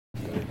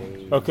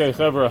Okay,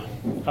 Chevra.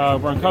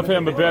 We're on Kafeh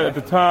and Babet at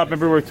the top.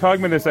 Remember, we were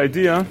talking about this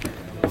idea.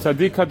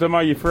 Sadiq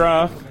Tamar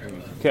Yifrach,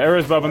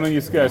 Ke'eres Babanun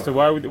Yiskeh. So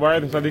why are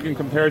the Sadiqim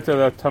compared to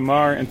the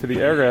Tamar and to the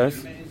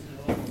Eres?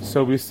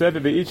 So we said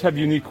that they each have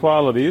unique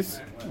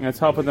qualities, and it's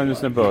helpful to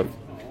understand both.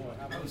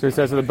 So he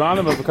says at the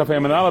bottom of the Kafeh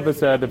and Aleph, it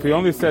said, if we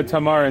only said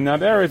Tamar and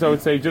not Eres, I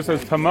would say just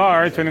as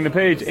Tamar, turning the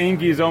page, Ein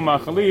Gizo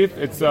Machalif,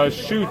 its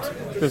shoot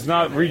does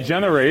not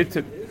regenerate.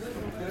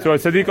 So at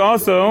Sadiq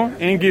also,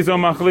 Ein Gizo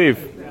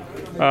Machalif.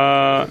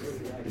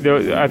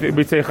 I think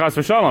we'd say Chas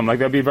v'Shalom, like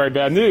that'd be very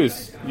bad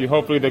news.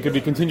 Hopefully there could be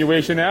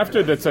continuation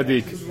after the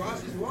tzaddik.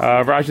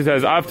 Rashi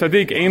says, Av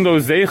tzaddik ein lo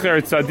zecher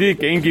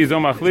tzaddik ein gizo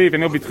machlif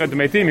and he'll be tchet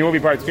meitim. He won't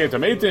be part of tchet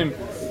meitim,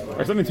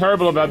 or something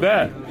terrible about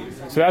that.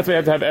 So that's why you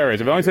have to have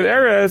Eres. If we only said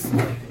Eres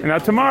and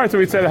not Tamar, so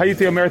we said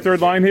Hayiti Omer third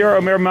line here.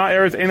 Omer ma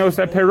Eres ein lo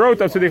set perot.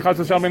 Av tzaddik Chas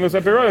v'Shalom ein lo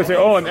set perot. They say,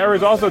 oh, and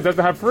Eres also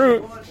doesn't have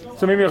fruit,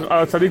 so maybe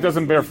tzaddik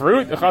doesn't bear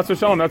fruit. Chas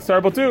v'Shalom, that's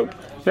terrible too.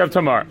 So you have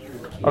Tamar.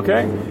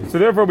 Okay, so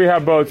therefore we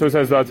have both. So it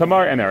says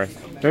Tamar and Eres.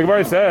 The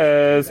Gemara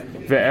says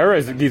the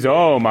Eres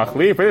gizo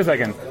machlif. Wait a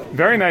second.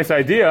 Very nice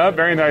idea.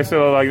 Very nice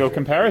little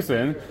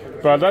comparison.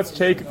 But let's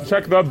check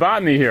the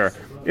botany here.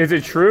 Is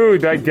it true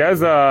that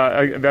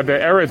Geza that the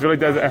Eres really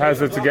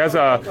has its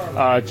Geza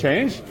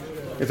change?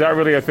 Is that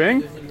really a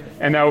thing?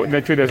 And now the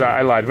truth is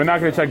I lied. We're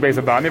not going to check based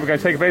on botany. We're going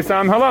to check based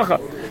on halacha.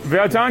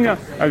 Ve'atanya.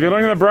 As we're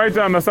learning the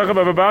Braita Masachah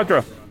Bava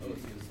Batra.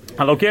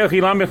 Halokeh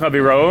chilam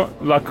b'chaviro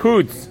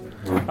lakutz.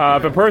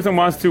 If a person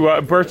wants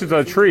to purchase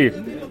a tree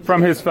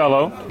from his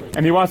fellow,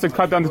 and he wants to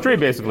cut down the tree,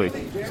 basically.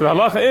 So the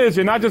halacha is,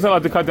 you're not just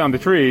allowed to cut down the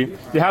tree,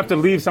 you have to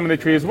leave some of the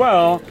tree as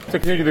well to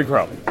continue to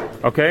grow.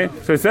 Okay?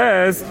 So it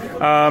says,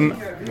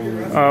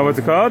 what's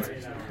it called?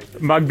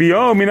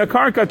 Magbio mina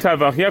karka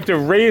tevach. You have to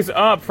raise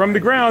up from the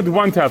ground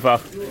one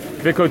tevach.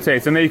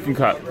 Vikotes, and then you can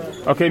cut.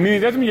 Okay, meaning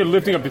it doesn't mean you're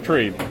lifting up the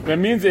tree. What it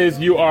means is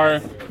you are,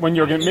 when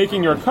you're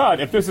making your cut,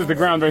 if this is the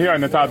ground right here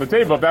on the top of the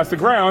table, if that's the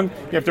ground,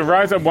 you have to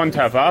rise up one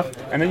tefach,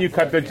 and then you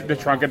cut the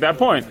trunk at that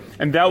point.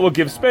 And that will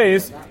give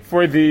space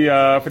for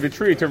the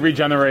tree to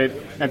regenerate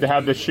and to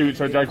have the shoots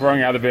start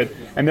growing out of it.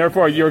 And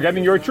therefore, you're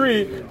getting your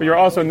tree, but you're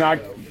also not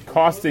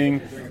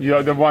costing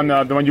the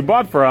one you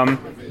bought from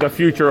the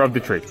future of the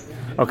tree.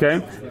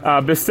 Okay?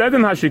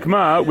 Besedin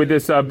hashikma, with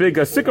this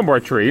big sycamore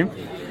tree,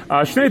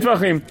 shnei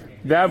tvachim,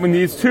 that in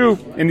these two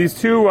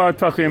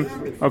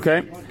tachim,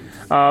 okay,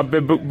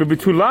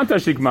 b'betulanta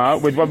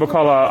shikma, with what we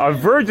call a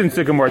virgin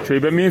sycamore tree,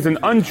 but it means an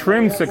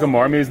untrimmed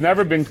sycamore, means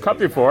never been cut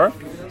before.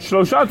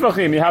 Shloshat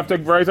tvachim, you have to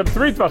raise up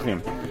 3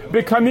 tvachim.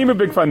 B'kanim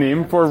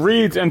b'fanim, for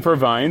reeds and for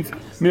vines.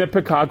 Mina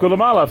pekak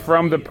ulamala,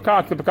 from the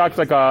pekak's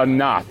like a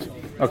knot.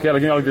 Okay,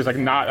 like there's like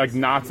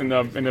knots in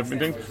the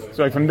thing.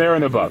 So like from there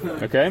and above.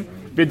 Okay.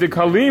 Here's the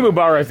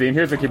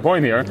key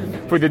point here.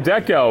 For the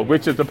dekel,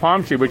 which is the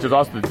palm tree, which is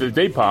also the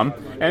date palm,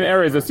 and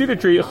Eres, the cedar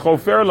tree,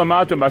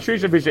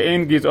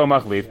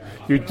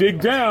 you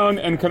dig down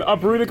and can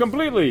uproot it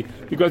completely,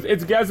 because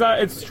its geza,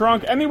 its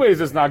trunk,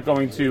 anyways, is not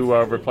going to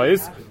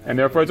replace, and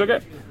therefore it's okay.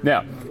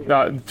 Now,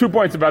 2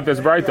 points about this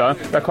Braita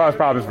that cause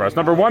problems for us.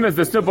 Number one is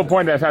the simple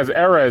point that has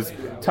Eres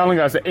telling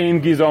us Ein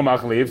Gizo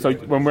Machlif, so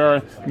when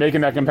we're making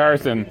that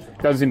comparison,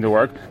 it doesn't seem to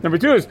work. Number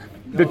two is,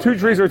 the 2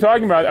 trees we're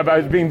talking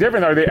about being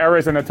different are the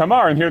Eres and the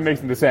Tamar, and here it makes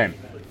them the same.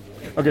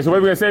 Okay, so what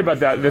are we going to say about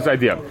this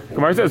idea?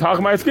 Gemara says, so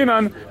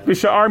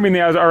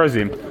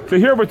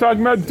here we're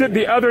talking about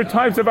the other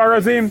types of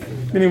Arazim,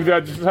 meaning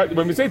that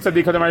when we say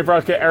Tzaddik Kadamai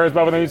Vrachke Eres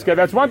Bavan Yiskeh,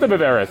 that's one type of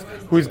Eres,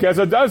 whose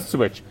Geza does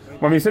switch.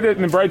 When we said it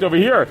in the bright over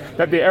here,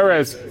 that the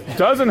Eres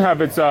doesn't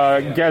have its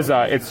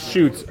Geza, its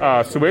shoots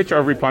switch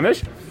or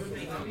replenish,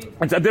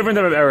 it's a different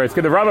type of Eres.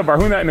 The Rabba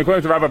Barhuna, and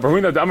according to Rabba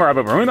Barhuna, the Amar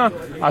Rabba Barhuna,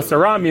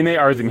 Asara Minei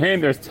Arazim Hain,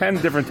 there's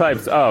 10 different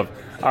types of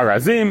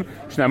Arazim.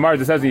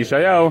 Shnamar, it says in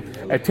Yeshayahu,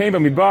 Etain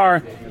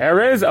B'midbar,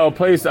 Erez, I'll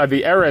place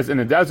the Erez in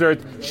the desert,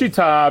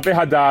 Shita,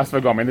 Behadas,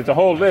 Vagomer. And there's a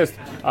whole list.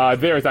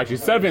 There is actually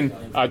 7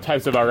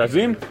 types of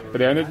Arazim, but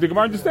then the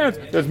Gemara understands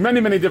there's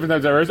many different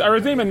types of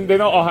Arazim, and they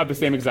don't all have the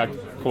same exact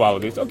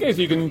qualities. Okay,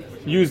 so you can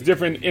use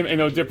different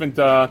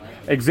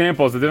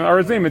examples of different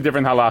Arazim in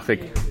different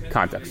halachic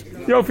contexts.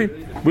 Yofi.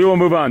 We will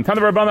move on.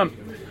 Tana Rabbanan.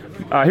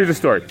 Here's the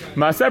story.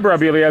 Maaseh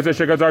Rabbi Eliezer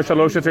shegazar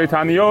shalosh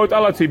taniyot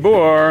ala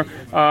tzibur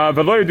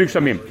v'lo yeduk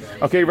shamim.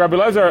 Okay, Rabbi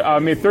Eliezer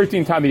made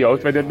 13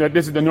 taniyot. But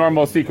this is the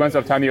normal sequence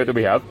of taniyot that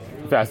we have,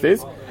 fast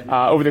days,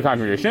 over the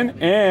congregation,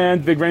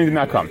 and the grain did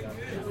not come.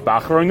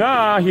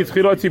 B'achrona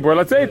hitzchilo tzibur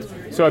latzeit.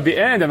 So at the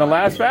end, on the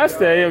last fast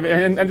day,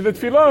 and of the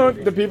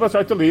tefillot, the people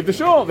start to leave the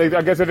shul. I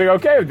guess they think,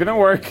 okay, it didn't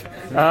work.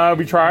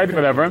 We tried,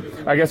 whatever.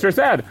 I guess they're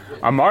sad.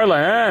 Amar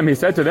lahem, he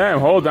said to them,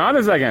 hold on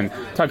a second.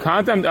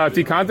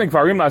 Tikantem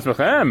kvarim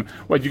lasvechem.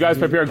 What, you guys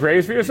prepare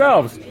graves for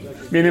yourselves?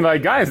 Meaning,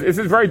 like, guys, this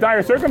is very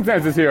dire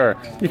circumstances here.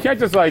 You can't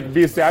just, like,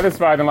 be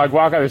satisfied and, like,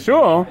 walk out of the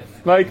shul.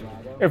 Like,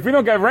 if we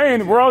don't get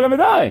rain, we're all going to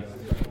die.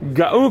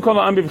 Ga'u kol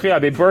ha'am b'bchia.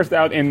 They burst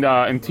out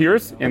in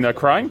tears, in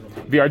crying.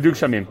 V'yarduk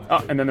shamim.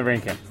 Oh, and then the rain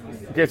came.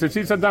 Okay, so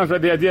see, sometimes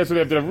the idea is so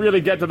they have to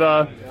really get to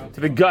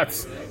the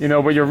guts,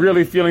 where you're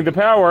really feeling the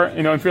power,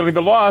 and feeling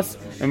the loss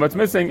and what's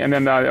missing, and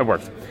then it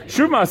works.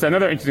 Shuvmas,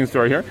 another interesting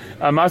story here.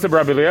 Masa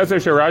Rabbi Eliezer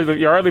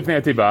Yarad Lifnei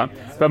Atiba,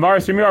 V'Amar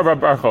Shemir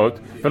Barchot,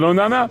 V'Lo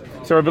Nana.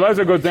 So Rabbi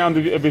Eliezer goes down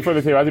before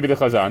the Teva to be the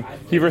Chazan.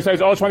 He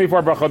recites all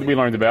 24 brachot that we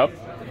learned about,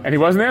 and he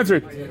wasn't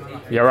answered.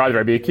 Yarad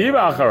Rabbi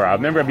Akiva Acharav.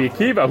 Remember Rabbi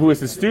Akiva, who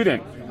was his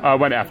student,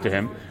 went after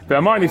him.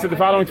 V'Amar, and he said the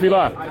following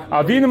tefillah: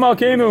 Avinu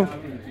Malkeinu.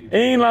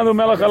 Ein lanu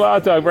melech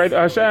alata, right?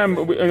 Hashem,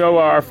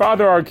 our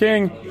Father, our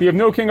King. We have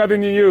no king other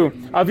than you.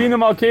 Avinu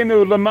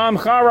malkeinu leman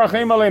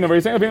charachem aleinu.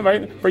 Right?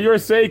 Right? For your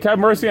sake, have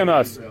mercy on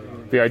us.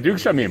 V'yarduk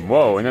shamim.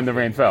 Whoa! And then the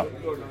rain fell.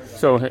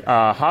 So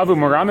havu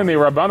moranan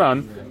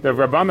rabbanan. The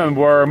rabbanan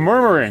were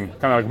murmuring,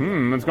 kind of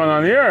like, what's going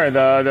on here?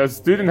 The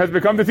student has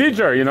become the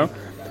teacher,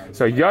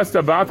 So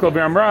Yasta Batkel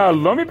V'Amra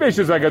Lomi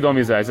Peshes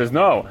Agadomizah. He says,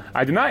 no,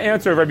 I did not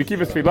answer Rabbi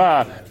Kiva's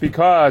tefillah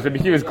because Rabbi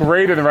Kiva is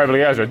greater than Rabbi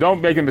Eliezer. Don't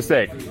make a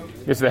mistake.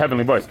 This is the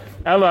heavenly voice.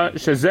 Ella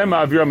Shezem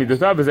Ma'avir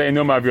Midutav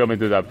V'Ze'enu Ma'avir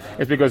Midutav.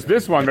 It's because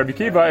this one, Rabbi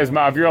Kiva, is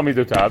Ma'avir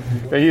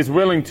Midutav, that he is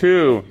willing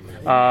to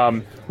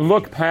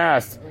look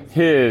past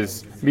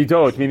his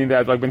midot, meaning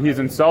that like when he's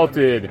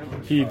insulted,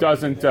 he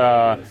doesn't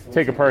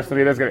take it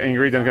personally, he doesn't get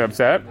angry, doesn't get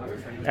upset.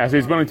 As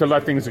he's willing to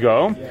let things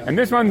go. And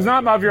this one's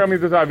not Ma'avir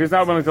Midutav, he's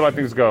not willing to let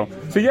things go.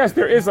 So yes,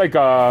 there is like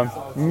a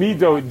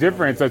midot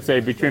difference, let's say,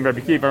 between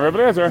Rabbi Kiva and Rabbi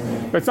Eliezer,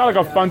 but it's not like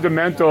a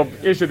fundamental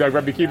issue that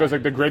Rabbi Kiva is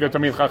like the greater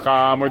Talmid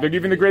Chacham or they're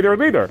even the greater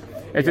leader.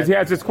 It's just he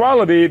has this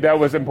quality that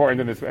was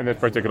important in this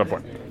particular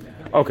point.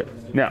 Okay,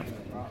 now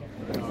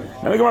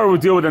the Gemara will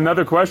deal with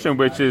another question,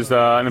 which is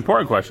an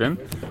important question,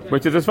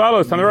 which is as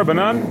follows: Tanu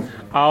Rabbanan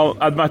al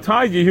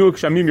admatai yihu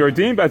kshamim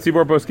yordim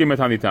b'atzibur poskim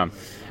etanitam.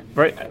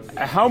 Right?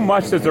 How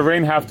much does the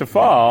rain have to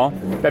fall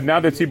that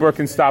now the tzibur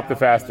can stop the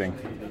fasting?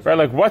 Right?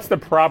 Like, what's the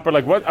proper?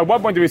 Like, at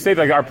what point do we say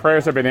like our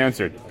prayers have been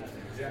answered?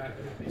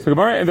 So the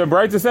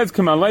Brayta says,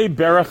 "Kamalei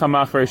berach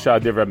hamachver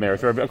shad divrei Meir."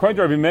 So according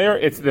to Rabbi Meir,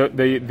 it's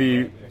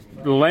the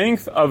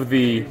length of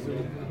the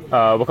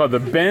we'll call it the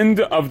bend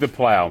of the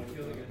plow.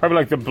 Probably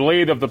like the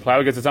blade of the plow,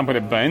 because at some point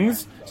it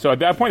bends. So at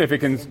that point, if it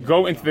can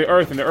go into the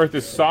earth and the earth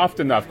is soft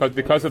enough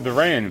because of the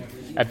rain,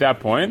 at that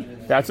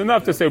point, that's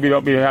enough to say we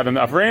have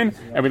enough rain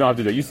and we don't have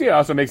to do it. You see, it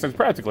also makes sense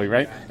practically,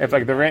 right? If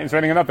like the rain is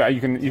raining enough that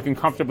you can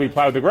comfortably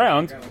plow the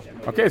ground.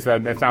 Okay, so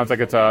that sounds like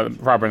it's a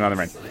proper amount of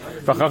rain.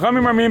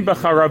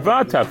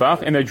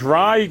 In a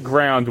dry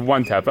ground,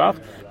 1 tefach.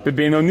 The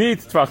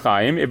benonit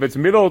tvachayim, if it's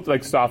middle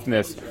like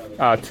softness, 2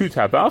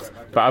 tefach.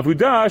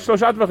 Ba'avuda 3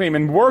 tvachim,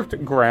 and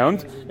worked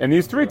ground, and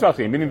these 3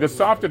 tvachim, meaning the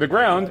softer the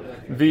ground,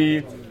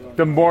 the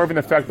more of an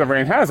effect the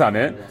rain has on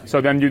it.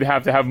 So then you'd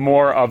have to have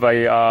more of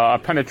a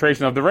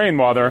penetration of the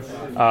rainwater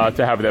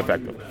to have it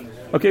effective.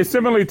 Okay,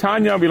 similarly,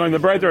 Tanya, we learned the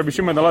Brayta, Rabbi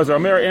Shimon Elazar,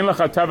 Omer, ein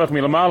lecha tavach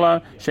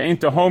milamala, she'ein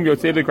tahom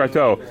yotzei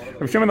likrato.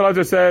 Rabbi Shimon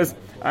Elazar says,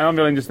 I don't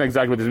really understand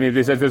exactly what this means.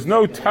 He says there's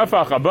no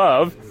tefach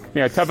above,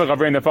 tefach of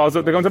rain that falls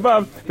up, that comes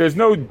above, there's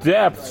no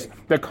depth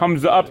that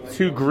comes up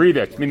to greet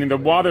it, meaning the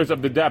waters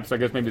of the depths, I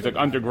guess maybe it's like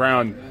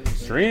underground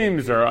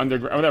streams or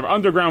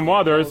underground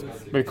waters,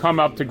 they come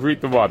up to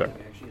greet the water.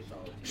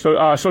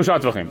 Shlosha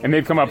tvachim, and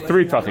they've come up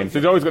 3 tvachim. So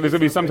there's going to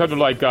be some type of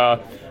like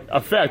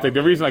effect. Like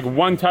the reason like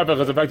 1 tefach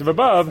is effective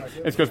above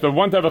is because the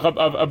 1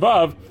 tefach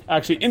above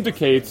actually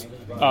indicates 3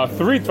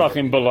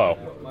 tvachim below.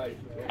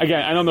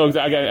 Again, I don't know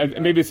exactly.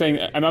 Maybe saying,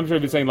 I'm not sure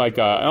if he's saying like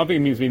I don't think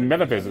it means being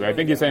metaphysical. I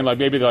think he's saying like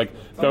maybe like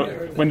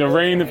when the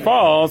rain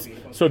falls,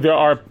 so there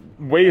are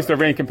ways the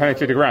rain can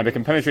penetrate the ground. It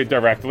can penetrate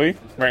directly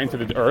right into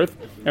the earth,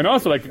 and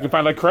also like you can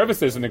find like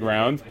crevices in the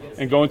ground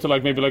and go into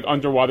like maybe like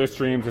underwater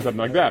streams or something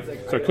like that.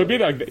 So it could be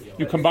that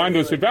you combine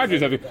those 2 factors.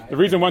 The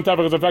reason 1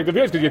 tefach is effective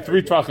here is because you have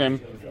 3 tvachim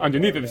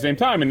underneath at the same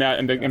time, and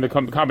the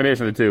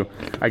combination of the 2,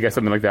 I guess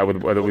something like that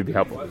would be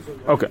helpful.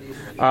 Okay,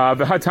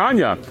 the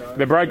Hatanya,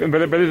 the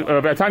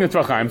Hatanya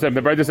tvachim,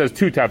 the Brayta says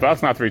 2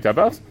 tefachs, not 3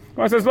 tefachs.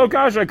 Well, it says lo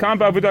kasha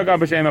kamba avuda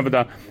gaba she'en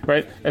avuda.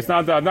 Right? It's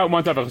not 1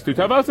 tefach, it's 2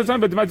 tefachs. It's not,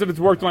 but it depends if it's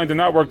worked land or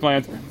not worked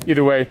land.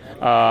 Either way,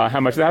 how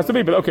much it has to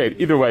be. But okay,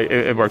 either way,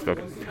 it works.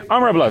 Okay.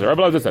 Rabbi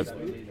Elazar says,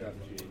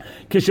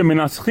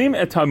 kisheminaschim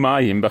et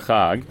hamayim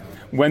b'chag.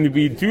 When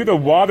we do the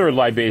water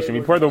libation,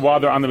 we pour the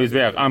water on the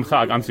mizbeach on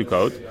Chag on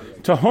Sukkot.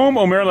 Tahom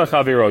omer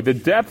lechaviro. The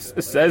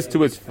depth says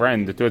to its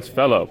friend, to its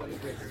fellow.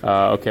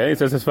 Okay, it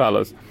says as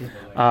follows: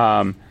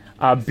 Abia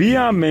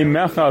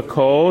meimecha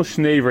kol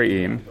shnei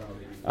re'im.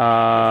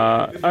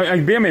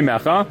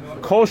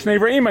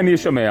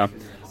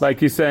 Like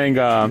he's saying,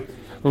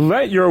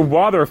 let your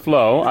water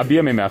flow,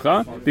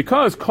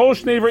 because kol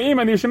shnei re'im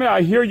ani shomea,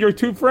 I hear your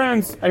 2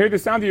 friends, I hear the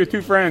sound of your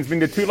 2 friends, meaning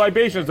the 2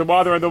 libations, the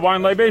water and the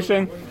wine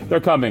libation, they're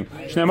coming.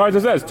 Shneimar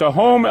says,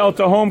 tahom el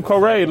tahom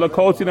korei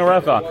l'kol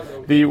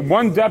tinorecha. The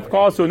one depth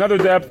calls to another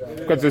depth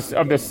because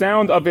of the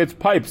sound of its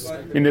pipes,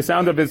 in the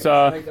sound of its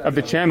of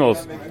the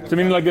channels. So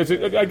meaning like this,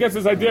 I guess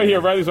this idea here,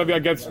 right? Is I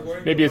guess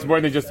maybe it's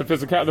more than just the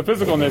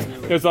physicalness.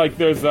 There's like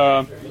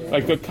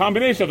the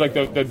combination of like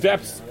the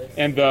depths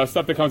and the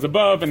stuff that comes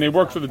above, and they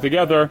work sort of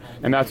together,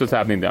 and that's what's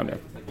happening down there.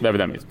 Whatever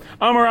that means.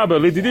 Amar Rabba,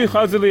 lididi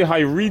chazili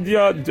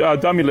hayridia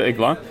dami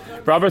le'igla.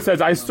 Rabba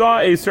says, I saw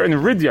a certain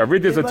ridya.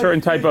 Ridya is a certain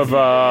type of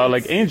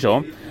like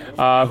angel,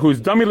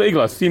 whose dami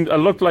le'igla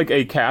looked like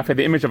a calf, had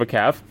the image of a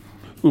calf.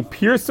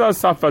 upirsa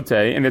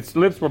safate, and its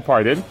lips were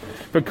parted.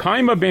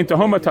 V'kaima bein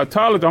tahoma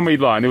tatal tahoma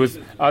idla, and it was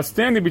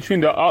standing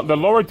between the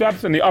lower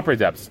depths and the upper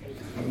depths.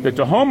 The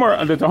tahoma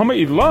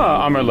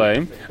idla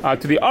amarle,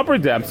 to the upper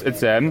depths it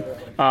said,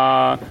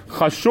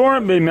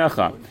 chashor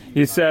meimecha.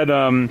 He said,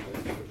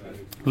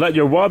 let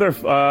your water,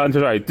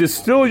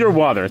 distill your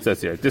water, it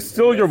says here,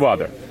 distill your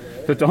water.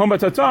 To the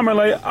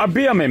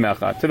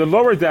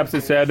lower depths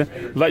it said,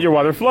 let your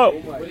water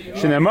flow.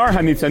 As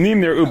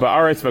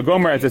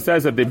it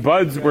says that the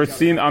buds were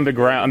seen on the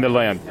ground, on the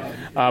land.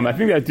 I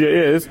think the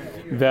idea is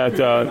that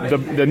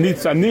the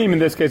nitzanim in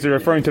this case are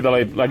referring to the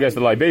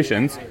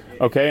libations.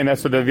 Okay, and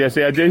that's what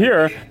the idea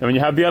here. That when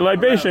you have the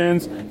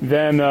libations,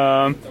 then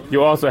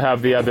you also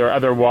have the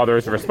other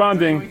waters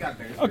responding.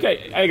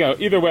 Okay, I go.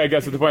 Either way, I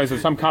guess at the point is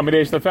there's some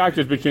combination of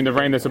factors between the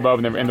rain that's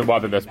above and the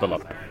water that's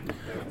below.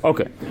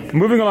 Okay,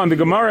 moving along, the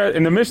Gemara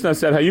in the Mishnah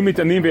said, so he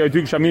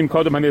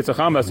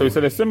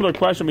said a similar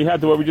question we had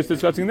to what we're just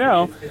discussing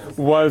now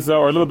was,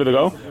 or a little bit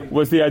ago,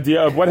 was the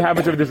idea of what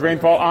happens if there's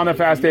rainfall on the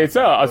fast day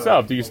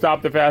itself. Do you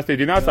stop the fast day?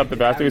 Do you not stop the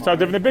fast day? We start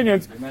different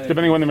opinions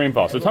depending on when the rain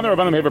falls. So Tana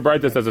Rabbanim have a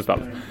bright that says as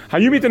follows.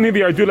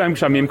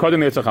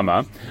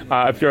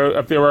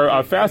 If they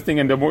were fasting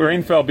and the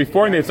rain fell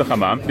before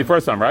Netzachama, before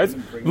sunrise,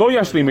 lo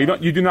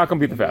yashlimu, you do not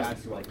complete the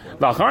fast.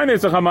 After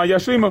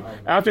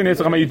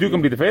Netzachama, you do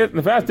complete the fast.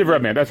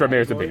 That's Rabbi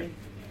Meir's opinion.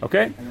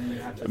 Okay?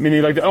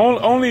 Meaning, like,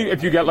 only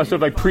if you get sort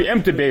of like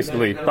preempted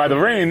basically by the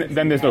rain,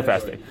 then there's no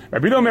fasting. He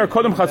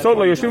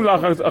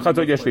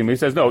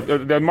says no.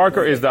 The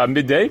marker is the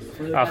midday,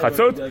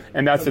 chatzot,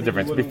 and that's the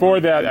difference. Before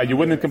that, you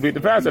wouldn't complete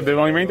the fast. If it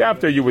only rained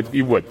after, you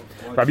would.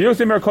 Rabbi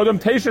Yosef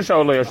he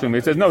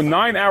says no.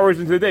 9 hours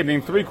into the day,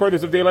 meaning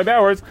 3/4 of daylight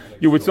hours,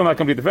 you would still not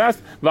complete the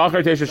fast.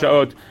 After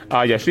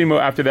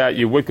that,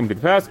 you would complete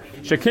the fast.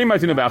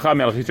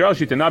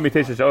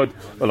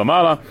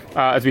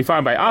 As we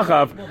find by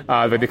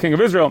Achav, the king of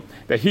Israel,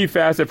 that he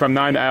fasted from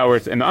 9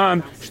 hours and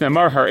on.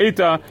 Shnemar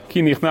harita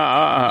ki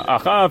nichna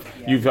Achav.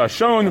 You've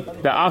shown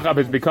that Achav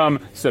has become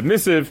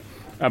submissive.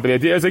 But the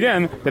idea is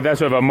again that that's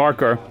sort of a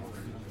marker.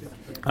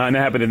 And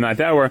that happened in the 9th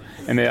hour.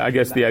 And I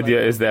guess the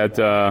idea is that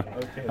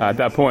at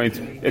that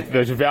point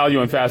there's value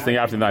in fasting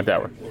after the 9th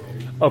hour.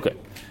 Okay.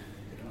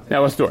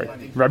 Now a story.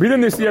 Rabbi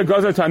Nisia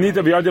Gazar Taanit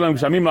v'yardilam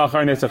Gshamim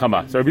la'achar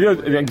Netzachama. So Rabbi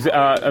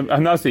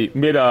Hanasi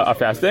made a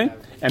fast day,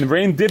 and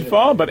rain did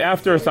fall, but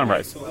after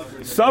sunrise.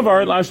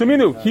 Savar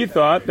la'ashlaminu. He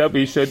thought that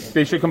they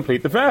should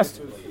complete the fast.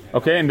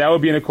 Okay, and that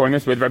would be in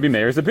accordance with Rabbi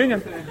Meir's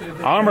opinion.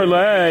 Amar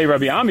le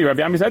Rabbi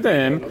Ami said to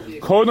him,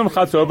 Kodem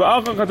chatzot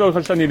v'achar chatzot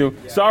chashaninu.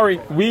 Sorry,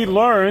 we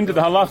learned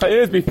the halacha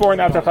is before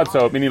and after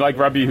chatzot, meaning like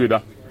Rabbi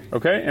Yehuda.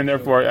 Okay, and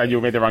therefore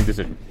you made the wrong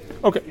decision.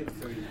 Okay.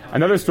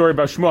 Another story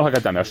about Shmuel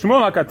HaKatan. Now,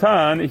 Shmuel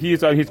HaKatan,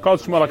 he's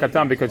called Shmuel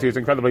HaKatan because he was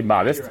incredibly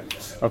modest.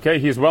 Okay,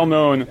 he's well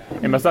known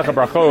in Masechah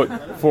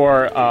Brachot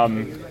for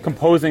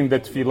composing the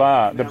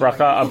tefillah, the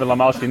bracha of the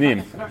Lamal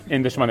Shinim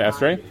in the Shemona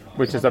Esrei,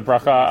 which is a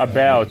bracha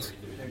about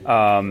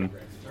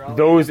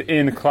those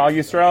in Klal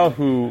Yisrael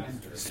who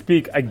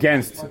speak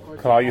against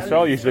Klal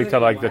Yisrael, usually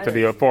to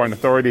the foreign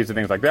authorities and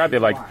things like that. They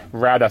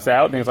rat us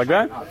out, things like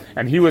that.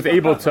 And he was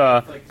able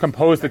to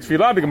compose the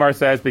tefillah, the Gemara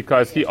says,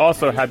 because he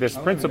also had this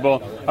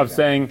principle of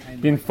saying,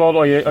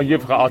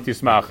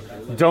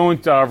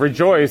 don't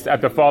rejoice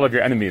at the fall of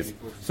your enemies.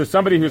 So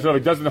somebody who really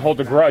doesn't hold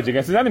a grudge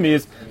against his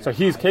enemies, so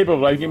he's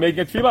capable of making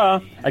a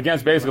tefillah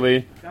against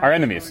basically our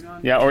enemies,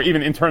 or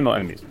even internal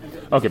enemies.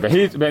 Okay, but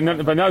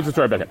now it's a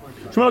story about him.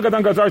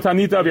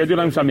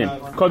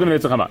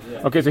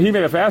 Okay, so he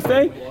made a fast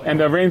day, and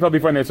the rain fell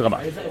before Netzachama.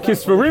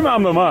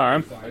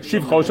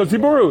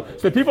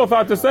 So people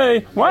thought to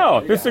say,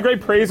 wow, this is a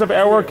great praise of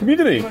our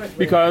community,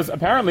 because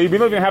apparently we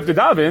don't even have to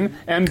daven,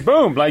 and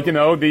boom, our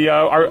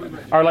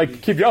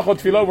kivyachol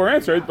tefillah were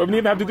answered, but we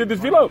didn't have to do this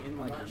tefillah.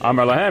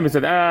 Amar Lahem, he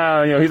said,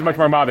 he's much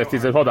more modest. He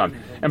said, hold on.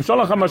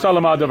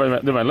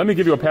 Let me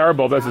give you a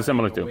parable this is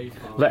similar to.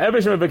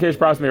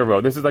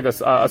 This is like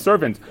a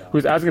servant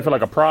who's asking for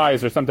like a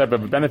prize or some type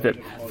of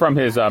benefit from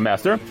his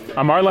master.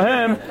 Amar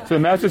Lahem, so the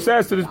master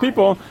says to his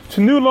people,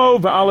 Tnulo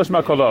va'alish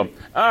makolo.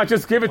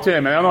 Just give it to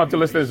him, and I don't have to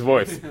listen to his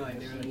voice.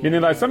 Meaning,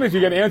 like, sometimes you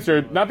get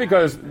answered not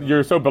because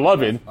you're so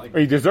beloved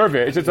or you deserve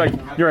it. It's just like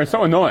you're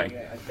so annoying.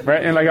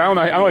 Right? And I don't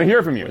want to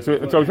hear from you. So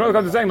Shmuel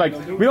comes to saying,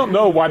 we don't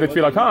know why the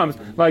tefillah comes.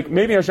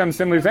 Maybe Hashem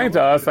simply saying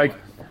to us, I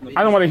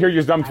don't want to hear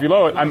your dumb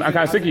tefillah. I'm kind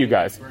of sick of you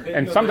guys.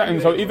 And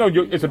sometimes, so even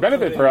though it's a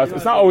benefit for us,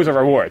 it's not always a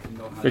reward,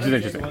 which is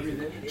interesting.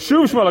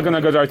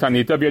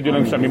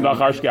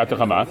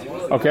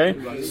 Okay,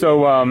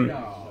 so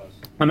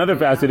another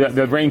fast day,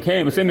 the rain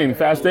came, it's in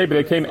fast day, but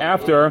it came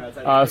after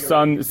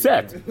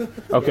sunset.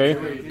 Okay?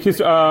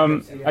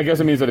 I guess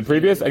it means the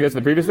previous day?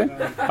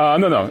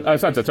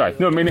 Sunset, sorry.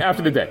 No, meaning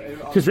after the day.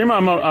 So the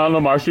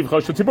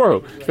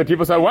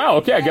people said, wow,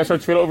 okay, I guess our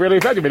tefillah really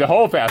effective. The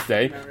whole fast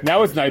day.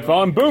 Now it's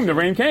nightfall, and boom, the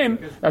rain came.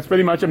 That's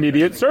pretty much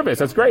immediate service.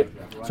 That's great.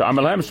 So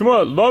Amalem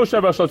Shmuel, lo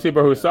sheva shel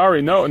tzibur.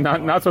 Sorry, no,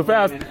 not so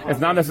fast. It's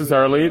not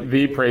necessarily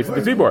the praise of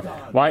the tzibur.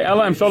 Why?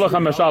 Elam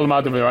sholacham mashal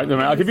ma'adim.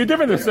 I'll give you a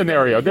different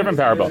scenario, different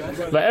parable.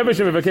 Same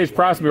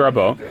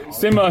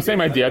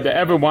idea. That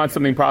ever wants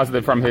something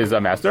positive from his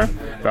master.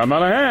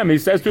 He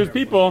says to his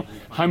people,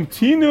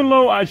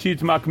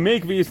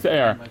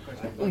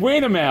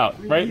 wait him out,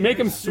 right? Make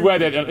him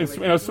sweat it,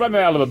 sweat it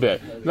out a little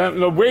bit.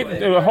 Wait,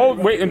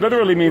 it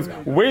literally means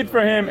wait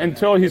for him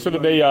until he's sort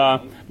of means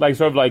like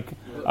sort of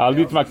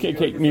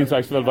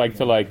like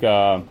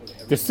to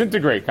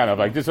disintegrate, kind of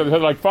like this, sort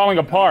of like falling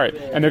apart,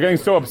 and they're getting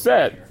so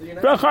upset.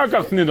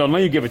 Don't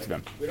let you give it to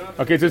them.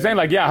 Okay, so it's saying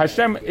like, yeah,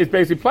 Hashem is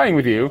basically playing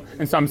with you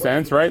in some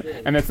sense, right?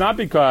 And it's not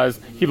because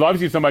He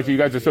loves you so much, you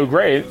guys are so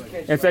great.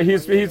 It's that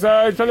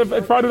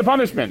it's part of the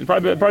punishment, it's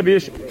part of the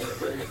issue.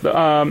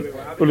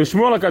 Okay,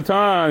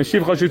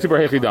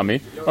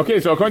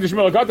 so according to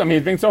Shmuel HaKatan,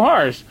 he's being so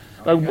harsh.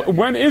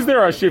 When is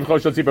there a shiv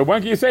chol shel tzipor?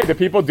 When can you say the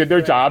people did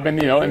their job and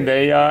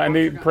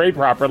they prayed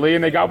properly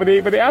and they got what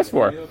they asked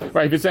for?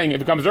 Right? If you're saying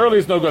if it comes early,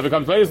 it's no good. If it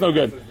comes late, it's no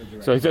good.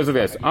 So he says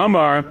this: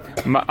 Amar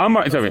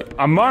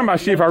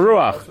mashiv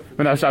haruach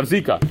v'nashav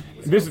zika.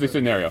 This is the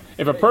scenario.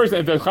 If the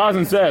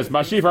chazan says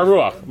mashiv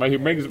haruach, right, he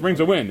brings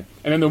a wind,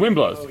 and then the wind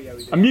blows.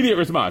 Immediate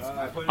response.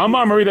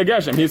 Amar marida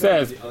geshem. He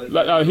says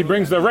he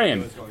brings the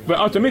rain. But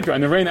Automitra,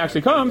 and the rain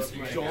actually comes,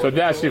 so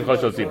that's Shiv Chol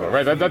Shel Tzipor,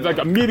 right? That's like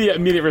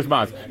immediate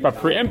response. But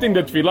preempting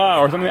the Tefillah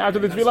or something after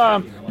the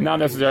Tefillah, not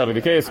necessarily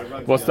the case.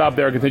 We'll stop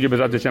there, continue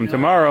B'ezrat Hashem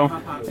tomorrow,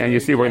 and you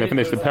see we're going to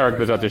finish the parak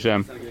B'ezrat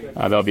Hashem.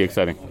 That'll be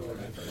exciting.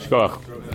 Shkoach.